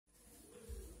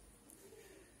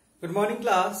Good morning,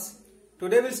 class.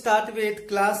 Today we'll start with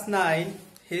class 9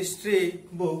 history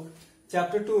book,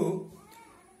 chapter 2,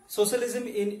 socialism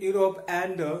in Europe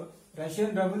and the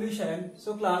Russian Revolution.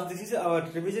 So class, this is our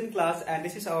revision class and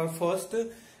this is our first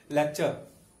lecture.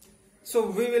 So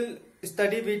we will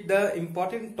study with the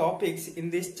important topics in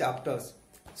these chapters.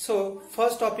 So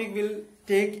first topic will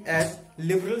take as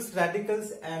liberals,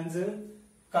 radicals and the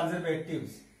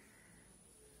conservatives.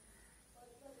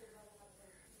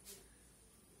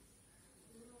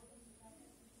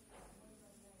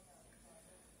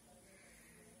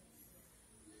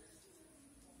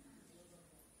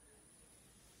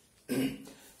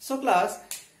 So class,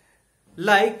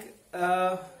 like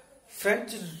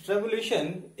French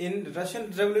Revolution, in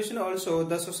Russian Revolution also,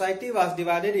 the society was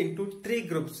divided into three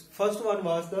groups. First one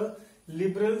was the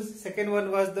liberals, second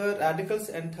one was the radicals,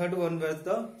 and third one was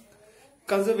the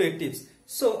conservatives.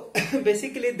 So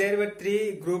basically there were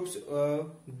three groups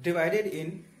divided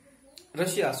in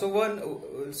Russia.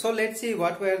 So let's see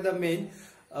what were the main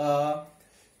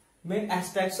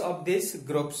aspects of these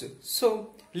groups.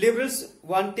 So liberals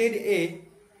wanted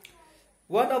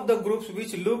one of the groups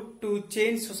which looked to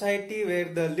change society were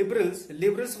the liberals.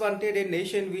 Liberals wanted a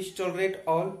nation which tolerate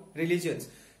all religions.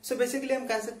 So basically हम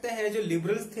कह सकते हैं जो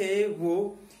liberals थे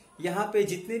वो यहाँ पे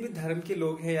जितने भी धर्म के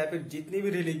लोग हैं या फिर जितने भी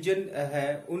रिलीजन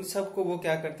है उन सबको वो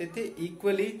क्या करते थे,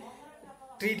 इक्वली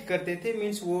ट्रीट करते थे.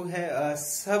 मीन्स वो है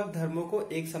सब धर्मों को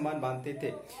एक समान मानते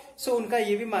थे. सो उनका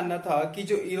ये भी मानना था कि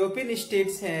जो यूरोपियन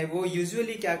स्टेट्स हैं वो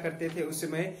यूजुअली क्या करते थे, उस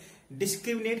समय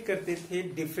डिस्क्रिमिनेट करते थे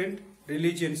डिफरेंट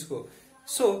रिलीजन्स को.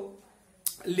 So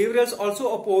liberals also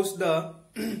oppose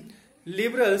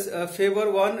liberals favor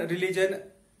one religion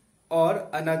or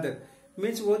another.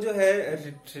 Means वो जो है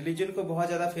रिलीजन को बहुत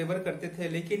ज्यादा फेवर करते थे,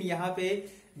 लेकिन यहाँ पे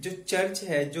जो चर्च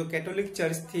है, जो कैथोलिक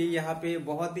चर्च थी, यहाँ पे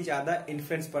बहुत ही ज्यादा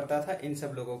इन्फ्लुएंस पड़ता था इन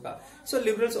सब लोगों का. सो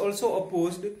liberals also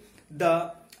opposed the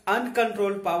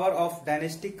uncontrolled power of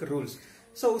dynastic rules.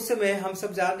 सो उस समय हम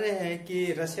सब जान रहे हैं कि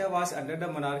Russia was under the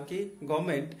monarchy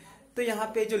government. तो यहाँ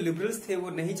पे जो लिबरल्स थे वो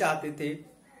नहीं चाहते थे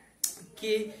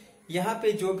कि यहाँ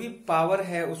पे जो भी पावर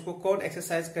है उसको कौन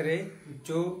एक्सरसाइज करे,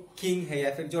 जो किंग है या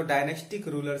फिर जो डायनेस्टिक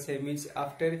रूलर्स है, मींस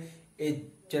आफ्टर ए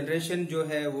जनरेशन जो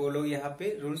है वो लोग यहाँ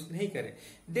पे रूल्स नहीं करे.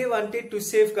 They wanted to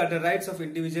safeguard the rights of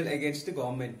individual against the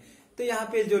government. तो यहाँ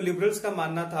पे जो लिबरल्स का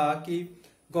मानना था कि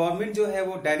गवर्नमेंट जो है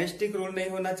वो डायनेस्टिक रूल नहीं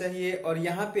होना चाहिए और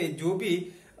यहाँ पे जो भी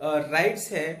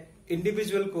राइट्स है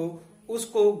इंडिविजुअल को,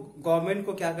 उसको गवर्नमेंट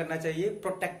को क्या करना चाहिए,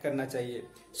 प्रोटेक्ट करना चाहिए.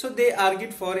 सो दे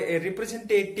argued for a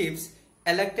representatives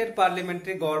elected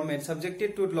parliamentary government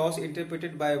subjected to laws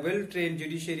interpreted by a well-trained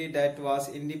judiciary that was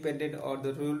independent or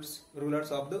the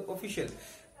rulers of the official.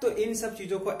 तो इन सब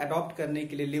चीजों को अडॉप्ट करने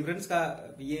के लिए लिबरल्स का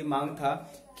ये मांग था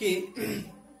कि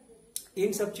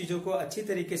इन सब चीजों को अच्छी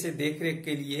तरीके से देखरेख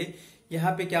के लिए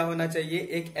यहाँ पे क्या होना चाहिए,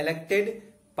 एक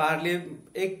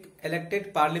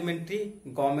इलेक्टेड पार्लियामेंट्री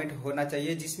गवर्नमेंट होना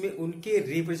चाहिए जिसमें उनके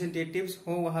रिप्रेजेंटेटिव्स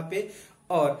हो वहां पे,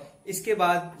 और इसके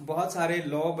बाद बहुत सारे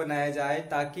लॉ बनाया जाए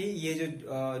ताकि ये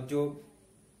जो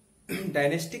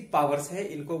डायनेस्टिक पावर्स है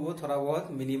इनको वो थोड़ा बहुत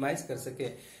मिनिमाइज कर सके.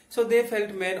 सो they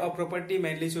felt man of property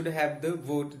mainly should have the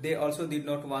vote. They also did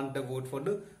not want the vote for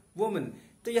the women.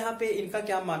 तो यहाँ पे इनका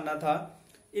क्या मानना था,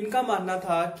 इनका मानना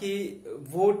था कि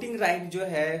वोटिंग राइट जो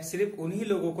है सिर्फ उन्हीं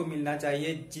लोगों को मिलना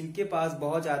चाहिए जिनके पास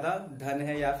बहुत ज्यादा धन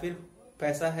है या फिर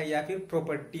पैसा है या फिर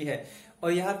प्रॉपर्टी है,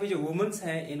 और यहाँ पे जो वुमेन्स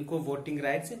हैं इनको वोटिंग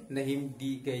राइट्स नहीं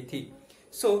दी गई थी.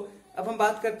 सो अब हम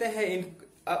बात करते हैं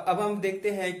अब हम देखते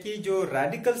हैं कि जो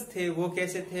रेडिकल्स थे वो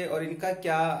कैसे थे और इनका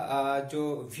क्या जो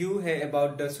व्यू है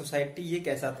अबाउट द सोसाइटी ये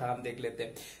कैसा था, हम देख लेते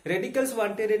हैं. Radicals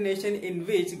wanted a nation in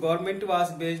which government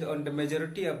was based on the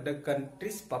majority of the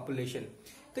countries population.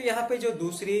 तो यहाँ पे जो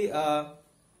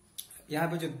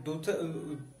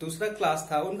दूसरा क्लास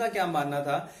था उनका क्या मानना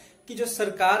था कि जो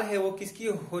सरकार है वो किसकी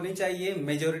होनी चाहिए,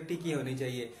 मेजोरिटी की होनी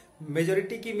चाहिए.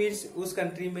 मेजोरिटी की मीन्स उस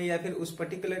कंट्री में या फिर उस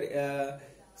पर्टिकुलर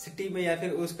सिटी में या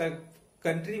फिर उस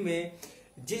कंट्री में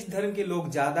जिस धर्म के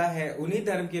लोग ज्यादा है उन्हीं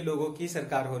धर्म के लोगों की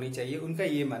सरकार होनी चाहिए, उनका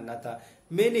ये मानना था.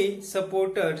 Many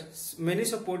supported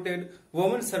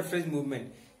women suffrage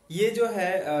movement. ये जो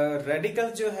है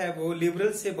रेडिकल्स जो है वो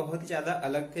लिबरल्स से बहुत ही ज्यादा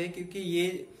अलग थे, क्योंकि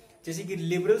ये जैसे कि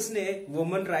लिबरल्स ने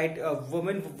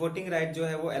वुमेन वोटिंग राइट जो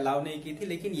है वो अलाउ नहीं की थी,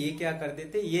 लेकिन ये क्या करते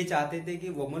थे, ये चाहते थे कि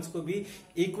वुमेन्स को भी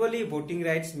इक्वली वोटिंग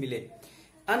राइट्स मिले.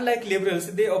 Unlike liberals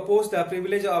they oppose the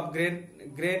privilege of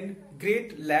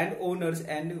great land owners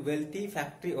and wealthy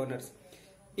factory owners.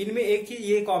 इनमें एक चीज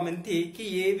ये कॉमन थी कि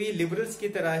ये भी लिबरल्स की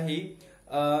तरह ही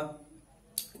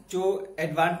जो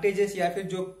एडवांटेजेस या फिर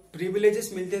जो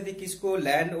प्रिविलेजेस मिलते थे किसको,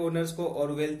 लैंड ओनर्स को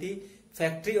और वेल्थी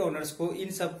फैक्ट्री ओनर्स को, इन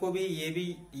सबको भी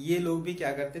ये लोग भी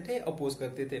क्या करते थे, अपोज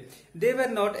करते थे। दे were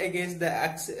not against the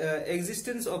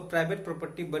existence of private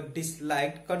property but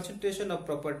disliked concentration of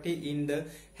property in the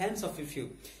hands of a few.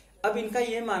 अब इनका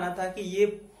ये माना था कि ये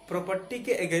प्रॉपर्टी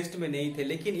के अगेंस्ट में नहीं थे,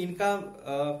 लेकिन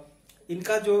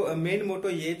इनका जो मेन मोटो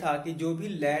ये था कि जो भी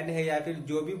लैंड है या फिर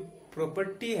जो भी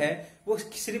प्रॉपर्टी है वो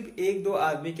सिर्फ एक दो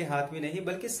आदमी के हाथ में नहीं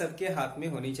बल्कि सबके हाथ में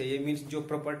होनी चाहिए। मीन्स जो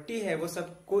प्रॉपर्टी है वो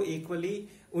सबको इक्वली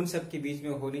उन सबके बीच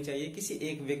में होनी चाहिए, किसी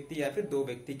एक व्यक्ति या फिर दो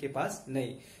व्यक्ति के पास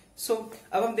नहीं।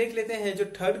 अब हम देख लेते हैं जो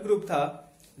थर्ड ग्रुप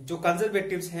था, जो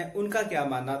कंजर्वेटिव्स हैं, उनका क्या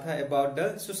मानना था about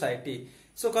the society.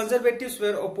 Conservatives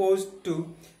were oppose to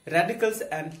radicals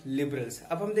and liberals.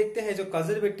 अब हम देखते हैं जो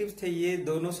कंजर्वेटिव्स थे ये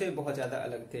दोनों से बहुत ज्यादा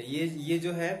अलग थे। ये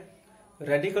जो है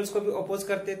रेडिकल्स को भी अपोज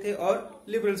करते थे और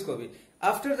लिबरल्स को भी।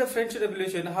 After the French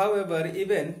revolution however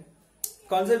even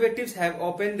conservatives have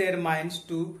open their minds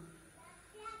to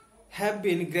have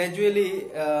been gradually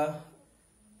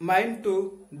mind to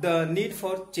the need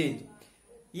for change.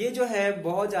 ये जो है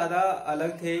बहुत ज्यादा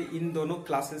अलग थे इन दोनों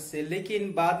क्लासेस से,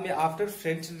 लेकिन बाद में आफ्टर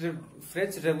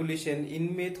फ्रेंच रेवोल्यूशन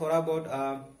इनमें थोड़ा बहुत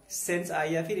सेंस आई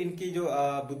या फिर इनकी जो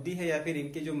बुद्धि है या फिर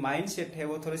इनके जो माइंड सेट है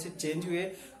वो थोड़े से चेंज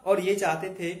हुए और ये चाहते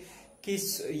थे कि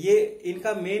ये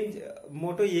इनका मेन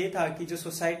मोटो ये था कि जो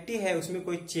सोसाइटी है उसमें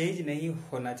कोई चेंज नहीं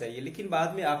होना चाहिए। लेकिन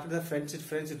बाद में आफ्टर द फ्रेंच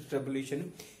रेवोल्यूशन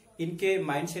इनके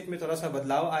माइंडसेट में थोड़ा सा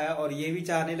बदलाव आया और ये भी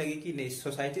चाहने लगे कि नहीं,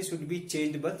 society should be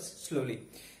change but slowly.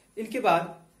 इनके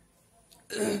बाद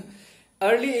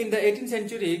early in the 18th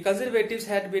century conservatives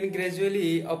had been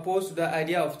gradually opposed to the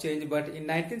idea of change, but in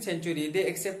 19th century they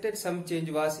accepted some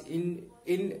change was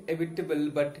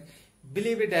inevitable but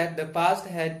believed that the past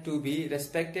had to be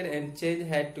respected and change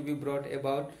had to be brought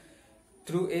about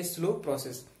through a slow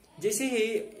process। जैसे ही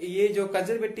ये जो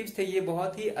conservatives थे ये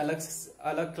बहुत ही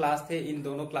अलग class थे इन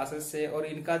दोनों classes से, और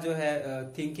इनका जो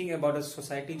है थिंकिंग अबाउट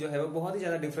सोसाइटी जो है वो बहुत ही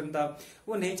ज्यादा डिफरेंट था।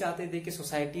 वो नहीं चाहते थे कि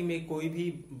सोसाइटी में कोई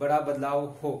भी बड़ा बदलाव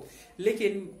हो।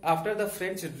 लेकिन आफ्टर द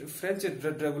फ्रेंच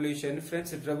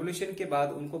रेवोल्यूशन के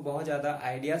बाद उनको बहुत ज्यादा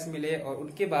आइडियाज मिले और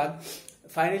उनके बाद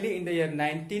finally in the year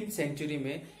 19th century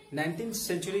में 19th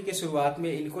सेंचुरी के शुरुआत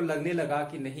में इनको लगने लगा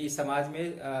कि नहीं, समाज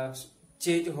में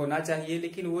चेंज होना चाहिए,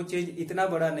 लेकिन वो चेंज इतना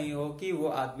बड़ा नहीं हो कि वो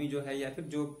आदमी जो है या फिर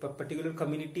जो पर्टिकुलर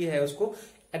कम्युनिटी है उसको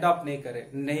अडॉप्ट नहीं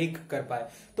कर पाए।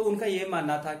 तो उनका ये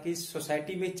मानना था कि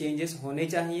सोसाइटी में चेंजेस होने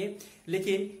चाहिए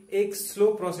लेकिन एक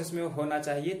स्लो प्रोसेस में होना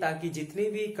चाहिए, ताकि जितने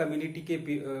भी कम्युनिटी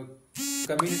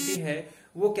है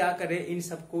वो क्या करे, इन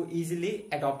सबको इजिली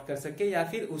अडॉप्ट कर सके या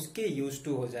फिर उसके यूज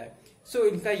टू हो जाए।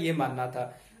 इनका ये मानना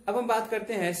था। अब हम बात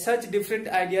करते हैं सच different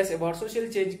ideas about social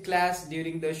change class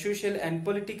during the social and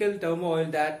political turmoil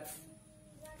that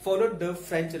followed the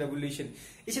French revolution.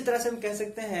 इसी तरह से हम कह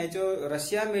सकते हैं जो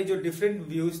रशिया में जो डिफरेंट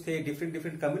व्यूज थे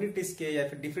डिफरेंट कम्युनिटीज के या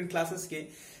फिर डिफरेंट क्लासेस के,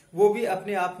 वो भी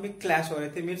अपने आप में क्लैश हो रहे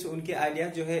थे। मीन्स उनके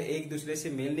आइडियाज जो है एक दूसरे से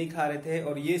मेल नहीं खा रहे थे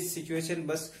और ये सिचुएशन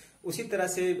बस उसी तरह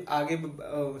से आगे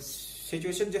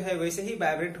सिचुएशन जो है वैसे ही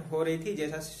वाइब्रेंट हो रही थी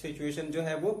जैसा सिचुएशन जो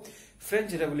है वो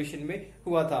फ्रेंच रेवोल्यूशन में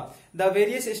हुआ था। The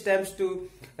various steps to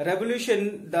revolution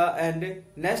the end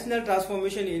national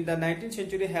transformation in the 19th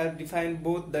century have defined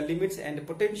both the limits and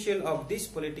potential of this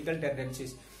political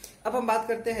tendencies. अब हम बात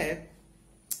करते हैं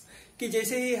कि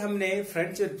जैसे ही हमने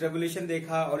फ्रेंच रेवोल्यूशन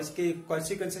देखा और इसके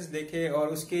कॉन्सिक्वेंसेस देखे और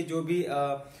उसके जो भी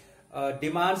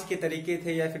डिमांड्स के तरीके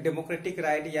थे या फिर डेमोक्रेटिक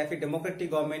राइट या फिर डेमोक्रेटिक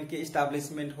गवर्नमेंट की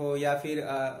इस्टेब्लिशमेंट हो या फिर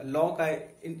लॉ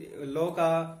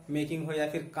का मेकिंग हो या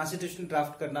फिर कॉन्स्टिट्यूशन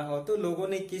ड्राफ्ट करना हो, तो लोगों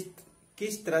ने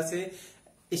किस तरह से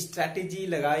स्ट्रैटेजी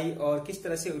लगाई और किस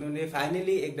तरह से उन्होंने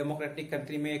फाइनली एक डेमोक्रेटिक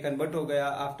कंट्री में कन्वर्ट हो गया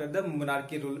आफ्टर द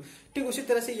मोनार्की रूल। ठीक उसी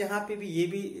तरह से यहाँ पे भी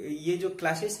ये जो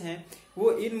क्लासेस हैं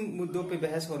वो इन मुद्दों पे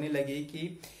बहस होने लगी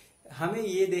कि हमें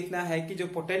ये देखना है कि जो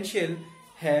पोटेंशियल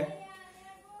है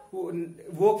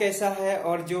वो कैसा है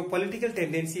और जो पॉलिटिकल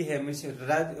टेंडेंसी है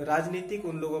राजनीतिक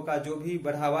उन लोगों का जो भी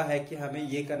बढ़ावा है कि हमें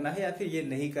ये करना है या फिर ये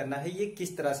नहीं करना है, ये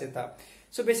किस तरह से था।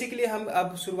 बेसिकली हम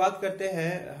अब शुरुआत करते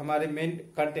हैं हमारे मेन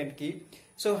कंटेंट की।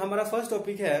 हमारा फर्स्ट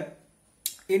टॉपिक है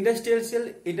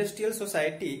industrial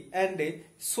society and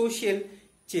social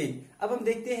change. अब हम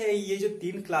देखते हैं ये जो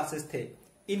 3 क्लासेस थे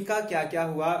इनका क्या क्या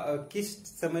हुआ, किस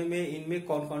समय में इनमें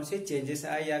कौन कौन से चेंजेस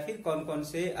आए या फिर कौन कौन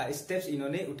से स्टेप्स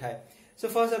इन्होंने उठाए।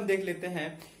 फर्स्ट हम देख लेते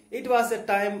हैं, it was a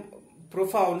time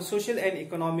profound social and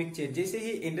economic change. जैसे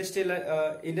ही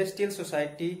इंडस्ट्रियल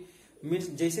सोसाइटी मीन्स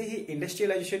जैसे ही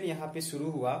इंडस्ट्रियलाइजेशन यहाँ पे शुरू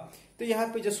हुआ तो यहाँ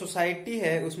पे जो सोसाइटी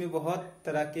है उसमें बहुत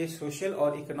तरह के सोशल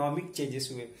और इकोनॉमिक चेंजेस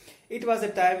हुए। It was a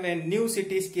time when new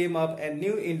cities came up and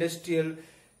new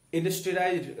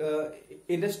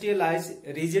industrialised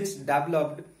regions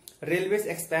developed, railways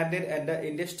expanded and the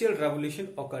industrial revolution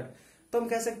occurred। तो हम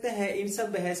कह सकते हैं इन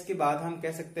सब बहस के बाद हम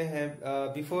कह सकते हैं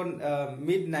बिफोर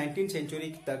मिड 19th सेंचुरी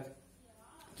तक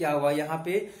क्या हुआ, यहाँ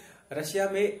पे रशिया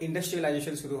में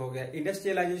इंडस्ट्रियलाइजेशन शुरू हो गया।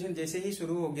 इंडस्ट्रियलाइजेशन जैसे ही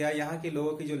शुरू हो गया, यहाँ के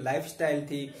लोगों की जो लाइफस्टाइल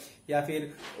थी या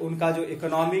फिर उनका जो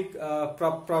इकोनॉमिक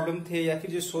प्रॉब्लम थे या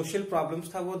फिर जो सोशल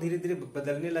प्रॉब्लम्स था वो धीरे धीरे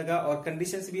बदलने लगा और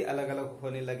कंडीशंस भी अलग अलग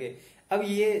होने लगे। अब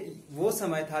ये वो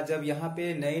समय था जब यहाँ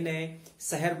पे नए नए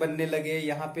शहर बनने लगे,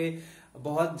 यहाँ पे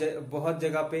बहुत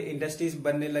जगह पे इंडस्ट्रीज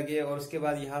बनने लगे और उसके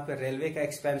बाद यहाँ पे रेलवे का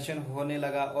एक्सपेंशन होने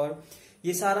लगा और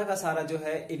ये सारा का सारा जो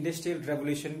है इंडस्ट्रियल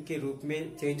रेवोल्यूशन के रूप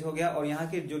में चेंज हो गया। और यहाँ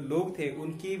के जो लोग थे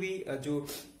उनकी भी जो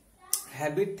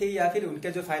हैबिट थी या फिर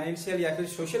उनके जो फाइनेंशियल या फिर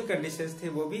सोशल कंडीशंस थे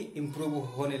वो भी इम्प्रूव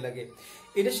होने लगे।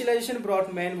 Industrialisation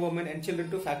brought man women and children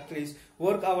to factories,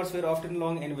 work hours where often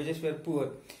long and wages where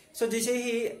poor. सो जैसे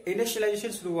ही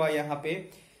इंडस्ट्रियलाइजेशन शुरू हुआ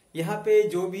यहाँ पे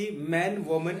जो भी मैन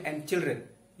वुमेन एंड चिल्ड्रन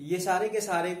ये सारे के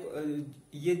सारे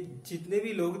ये जितने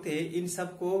भी लोग थे इन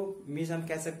सबको मीन्स हम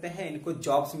कह सकते हैं इनको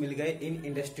जॉब्स मिल गए इन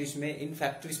इंडस्ट्रीज में, इन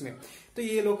फैक्ट्रीज में। तो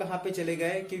ये लोग कहाँ पे चले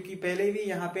गए, क्योंकि पहले भी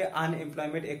यहाँ पे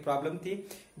अनएम्प्लॉयमेंट एक प्रॉब्लम थी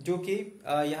जो कि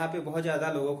यहाँ पे बहुत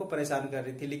ज्यादा लोगों को परेशान कर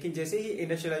रही थी। लेकिन जैसे ही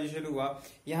इंडस्ट्रियलाइजेशन हुआ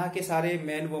यहाँ के सारे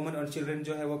मैन वुमेन और चिल्ड्रन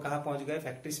जो है वो कहाँ पहुंच गए,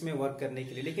 फैक्ट्रीज में वर्क करने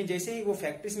के लिए। लेकिन जैसे ही वो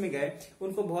फैक्ट्रीज में गए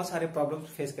उनको बहुत सारे प्रॉब्लम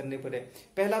फेस करने पड़े।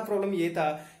 पहला प्रॉब्लम ये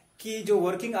था कि जो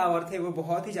वर्किंग आवर थे वो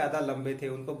बहुत ही ज्यादा लंबे थे,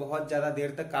 उनको बहुत ज्यादा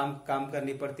देर तक काम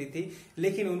करनी पड़ती थी,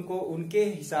 लेकिन उनको उनके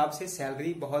हिसाब से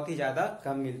सैलरी बहुत ही ज्यादा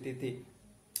कम मिलती थी।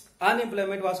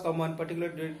 Unemployment was common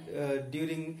particular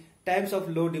during times of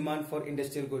low demand for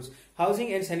industrial goods.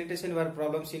 Housing and sanitation were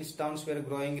problems since towns were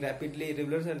growing rapidly.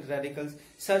 Liberals and radicals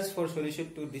searched for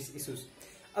solution to these issues.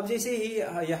 अब जैसे ही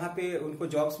यहाँ पे उनको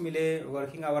jobs मिले,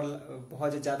 working hour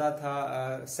बहुत ज्यादा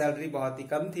था, salary बहुत ही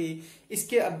कम थी,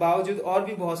 इसके बावजूद और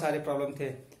भी बहुत सारे प्रॉब्लम थे।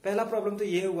 पहला प्रॉब्लम तो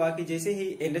ये हुआ कि जैसे ही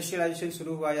इंडस्ट्रियलाइजेशन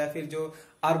शुरू हुआ या फिर जो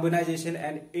अर्बनाइजेशन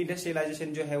एंड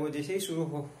इंडस्ट्रियलाइजेशन जो है वो जैसे ही शुरू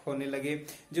होने लगे,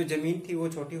 जो जमीन थी वो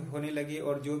छोटी होने लगी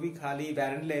और जो भी खाली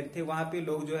बैरन लैंड थे वहां पे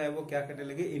लोग जो है वो क्या करने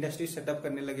लगे, इंडस्ट्री सेटअप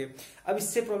करने लगे। अब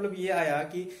इससे प्रॉब्लम ये आया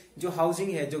कि जो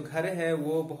हाउसिंग है, जो घर है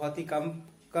वो बहुत ही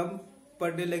कम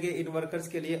पड़ने लगे इन वर्कर्स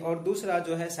के लिए। और दूसरा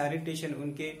जो है सैनिटेशन,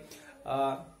 उनके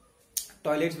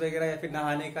टॉयलेट्स वगैरह या फिर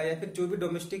नहाने का या फिर जो भी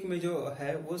डोमेस्टिक में जो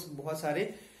है वो बहुत सारे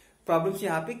प्रॉब्लम्स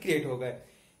यहाँ पे क्रिएट हो गए।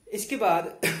 इसके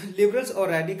बाद लिबरल्स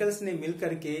और रेडिकल्स ने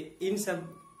मिलकर के इन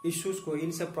सब इश्यूज को,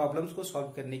 इन सब प्रॉब्लम्स को सॉल्व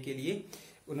करने के लिए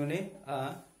उन्होंने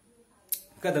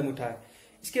कदम उठाए।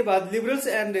 इसके बाद liberals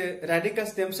and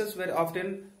radicals themselves were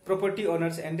often property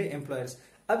owners and employers.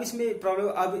 अब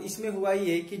इसमें हुआ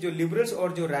ये कि जो लिबरल्स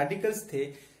और जो रेडिकल्स थे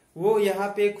वो यहाँ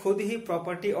पे खुद ही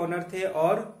प्रॉपर्टी ओनर थे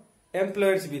और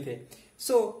एम्प्लॉयर्स भी थे।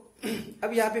 सो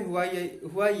अब यहाँ पे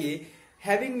हुआ ये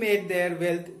having made their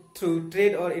wealth through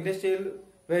trade or industrial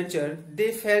venture, they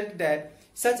felt that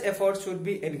such efforts should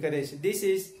be encouraged. This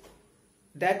is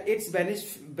that its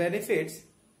benefits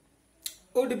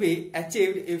would be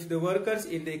achieved if the workers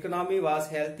in the economy was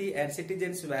healthy and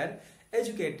citizens were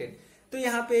educated. तो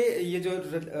यहाँ पे ये जो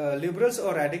liberals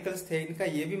और radicals थे इनका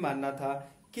ये भी मानना था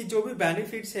कि जो भी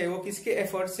बेनिफिट्स है वो किसके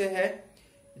एफर्ट से है,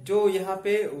 जो यहाँ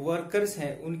पे वर्कर्स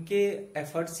हैं उनके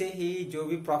एफर्ट से ही जो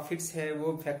भी प्रॉफिट्स है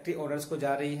वो फैक्ट्री ओनर्स को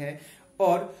जा रही है।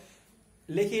 और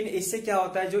लेकिन इससे क्या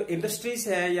होता है, जो इंडस्ट्रीज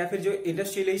है या फिर जो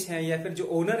इंडस्ट्रियलिस्ट हैं या फिर जो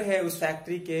ओनर है उस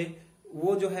फैक्ट्री के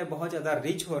वो जो है बहुत ज्यादा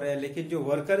रिच हो रहे हैं, लेकिन जो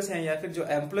वर्कर्स हैं या फिर जो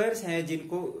एम्प्लॉयर्स हैं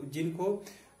जिनको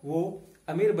वो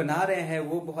अमीर बना रहे हैं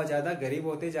वो बहुत ज्यादा गरीब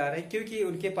होते जा रहे हैं, क्योंकि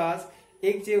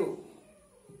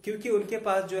उनके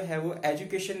पास जो है वो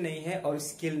एजुकेशन नहीं है और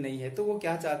स्किल नहीं है। तो वो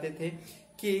क्या चाहते थे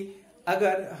कि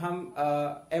अगर हम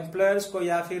एम्प्लॉयर्स को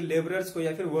या फिर लेबरर्स को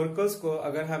या फिर वर्कर्स को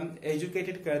अगर हम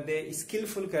एजुकेटेड कर दे,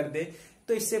 स्किलफुल कर दे,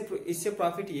 तो इससे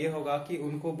प्रॉफिट ये होगा कि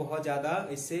उनको बहुत ज्यादा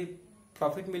इससे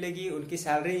प्रॉफिट मिलेगी, उनकी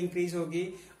सैलरी इंक्रीज होगी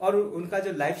और उनका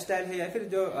जो लाइफस्टाइल है या फिर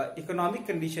जो इकोनॉमिक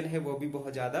कंडीशन है वो भी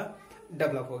बहुत ज्यादा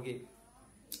डेवलप होगी।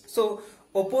 सो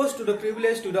opposed to the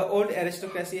privilege to the old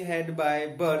aristocracy had by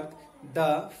birth, the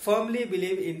firmly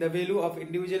believe in the value of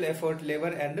individual effort,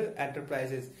 labor and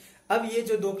enterprises. अब ये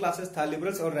जो दो क्लासेस था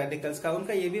लिबरल्स और रेडिकल्स का,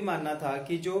 उनका ये भी मानना था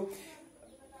कि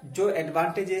जो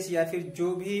एडवांटेजेस या फिर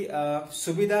जो भी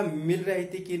सुविधा मिल रही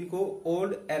थी कि इनको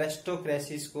ओल्ड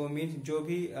एरिस्टोक्रेसीज को, मीन जो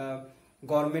भी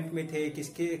गवर्नमेंट में थे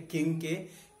किसके, किंग के,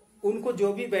 उनको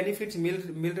जो भी बेनिफिट्स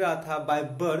मिल रहा था बाय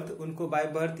बर्थ, उनको बाय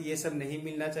बर्थ ये सब नहीं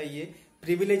मिलना चाहिए।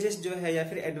 प्रिविलेजेस जो है या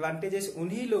फिर एडवांटेजेस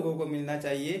उन्हीं लोगों को मिलना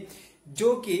चाहिए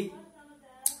जो कि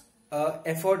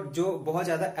एफर्ट, जो बहुत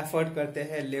ज्यादा एफर्ट करते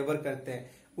हैं, लेबर करते हैं,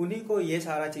 उन्हीं को ये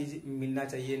सारा चीज मिलना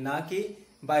चाहिए, ना कि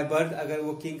बाय बर्थ अगर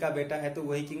वो किंग का बेटा है तो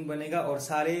वही किंग बनेगा और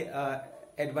सारे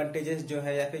एडवांटेजेस जो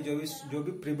है या फिर जो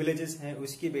भी प्रिविलेजेस हैं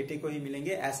उसकी बेटे को ही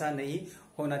मिलेंगे, ऐसा नहीं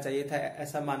होना चाहिए था।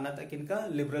 ऐसा मानना था किनका,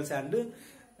 लिबरल्स एंड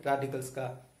रेडिकल्स का।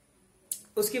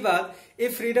 उसके बाद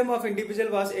if freedom of individual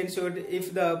was ensured,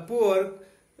 if the poor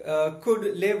could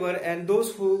labor and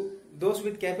those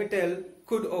with capital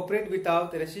could operate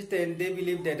without resistance, they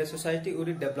believed that the society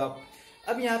would develop.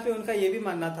 अब यहाँ पे उनका ये भी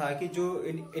मानना था कि जो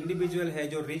इंडिविजुअल है,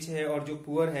 जो रिच है और जो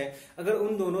पुअर है, अगर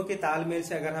उन दोनों के तालमेल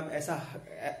से अगर हम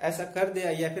ऐसा कर दे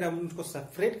या फिर हम उनको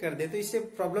सेपरेट कर दे, तो इससे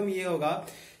प्रॉब्लम ये होगा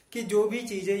कि जो भी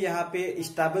चीजें यहाँ पे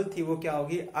स्टेबल थी वो क्या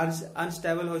होगी,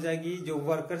 अनस्टेबल हो जाएगी। जो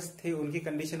वर्कर्स थे उनकी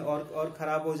कंडीशन और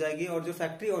खराब हो जाएगी, और जो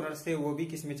फैक्ट्री ओनर्स थे वो भी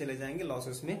किस में चले जाएंगे,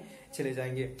 लॉसेस में चले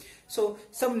जाएंगे। सो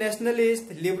सम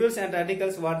nationalist, liberals and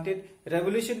radicals wanted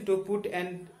revolution to put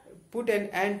an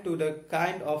and to the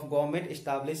kind of government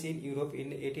establish in Europe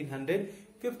in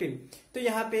 1815। तो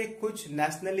यहाँ पे कुछ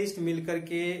नेशनलिस्ट मिलकर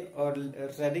के और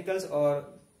रेडिकल्स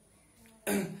और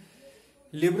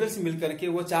लिबरल्स मिलकर के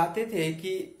वो चाहते थे कि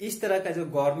इस तरह का जो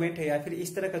गवर्नमेंट है या फिर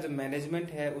इस तरह का जो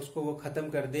मैनेजमेंट है उसको वो खत्म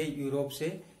कर दे यूरोप से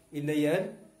in the year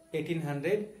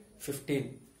 1815।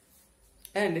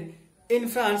 And in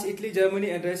France, Italy, Germany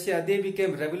and Russia they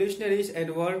became revolutionaries and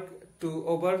work to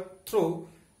overthrow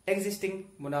existing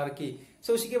monarchy.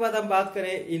 सो उसी के बाद हम बात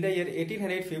करें in the year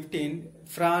 1815,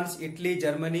 France, Italy,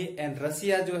 Germany and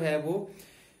Russia जो है वो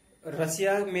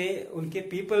रशिया में उनके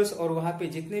पीपल्स और वहां पे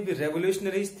जितने भी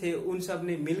रेवोल्यूशनरीज थे उन सब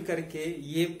ने मिल करके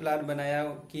ये प्लान बनाया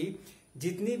कि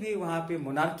जितनी भी वहां पे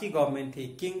मोनार्की गवर्नमेंट थी,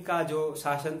 किंग का जो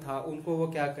शासन था, उनको वो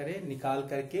क्या करे, निकाल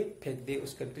करके फेंक दे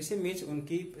उस कंट्री से, मीन्स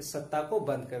उनकी सत्ता को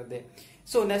बंद कर दे।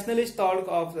 सो nationalist talk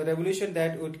of revolution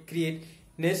that would create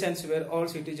Nations where all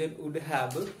citizen would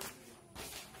have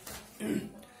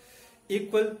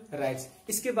equal rights.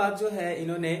 इसके बाद जो है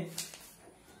इन्होंने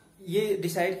ये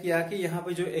डिसाइड किया कि यहाँ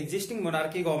पे जो एग्जिस्टिंग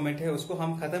मोनार्की गवर्नमेंट है उसको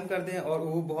हम खत्म कर दें, और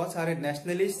वो बहुत सारे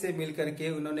नेशनलिस्ट से मिलकर के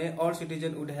उन्होंने ऑल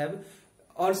सिटीजन वुड हैव,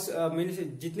 और मीन्स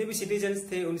जितने भी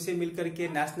सिटीजन्स थे उनसे मिलकर के,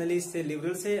 नेशनलिस्ट से,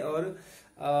 लिबरल से और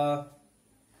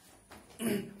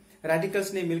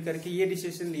रेडिकल्स ने मिलकर के ये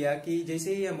डिसीजन लिया कि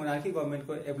जैसे ही हम मोनार्की गवर्नमेंट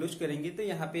को एब्लिश करेंगे तो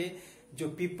यहाँ पे जो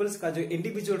पीपल्स का जो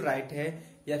इंडिविजुअल राइट है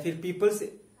या फिर पीपल्स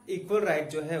इक्वल राइट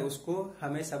जो है उसको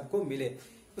हमें सबको मिले।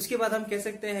 उसके बाद हम कह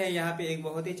सकते हैं यहाँ पे एक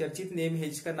बहुत ही चर्चित नेम है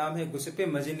जिसका नाम है गुसेपे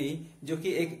मजीनी, जो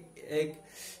कि एक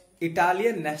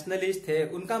इटालियन नेशनलिस्ट थे।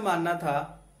 उनका मानना था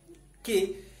कि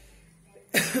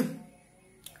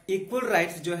इक्वल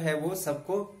राइट्स जो है वो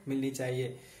सबको मिलनी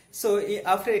चाहिए। So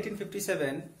after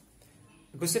 1857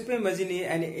 गुसेपे मजीनी,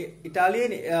 an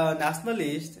Italian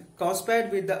nationalist, conspired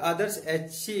with the others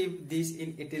achieve this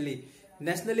in Italy.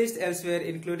 Nationalists elsewhere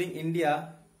including India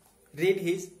read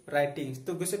his writings.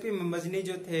 तो गुसेपे मजीनी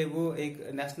जो थे वो एक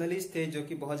नेशनलिस्ट थे जो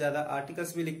कि बहुत ज्यादा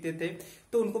आर्टिकल्स भी लिखते थे,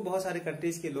 तो उनको बहुत सारे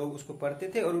कंट्रीज के लोग उसको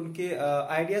पढ़ते थे और उनके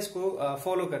आइडियाज को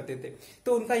फॉलो करते थे।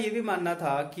 तो उनका ये भी मानना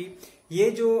था कि ये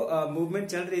जो मूवमेंट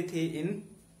चल रही थी इन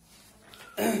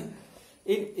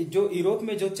जो यूरोप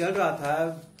में जो चल रहा था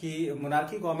कि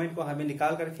मोनार्की गवर्नमेंट को हमें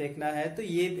निकाल कर फेंकना है, तो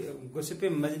ये गुसेपे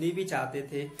मजीनी भी चाहते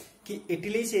थे कि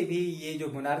इटली से भी ये जो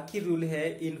मोनार्की रूल है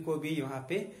इनको भी यहाँ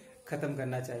पे खत्म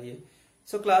करना चाहिए।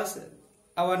 So class,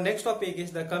 our next topic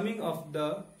is the coming of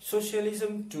the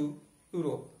socialism to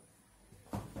Europe.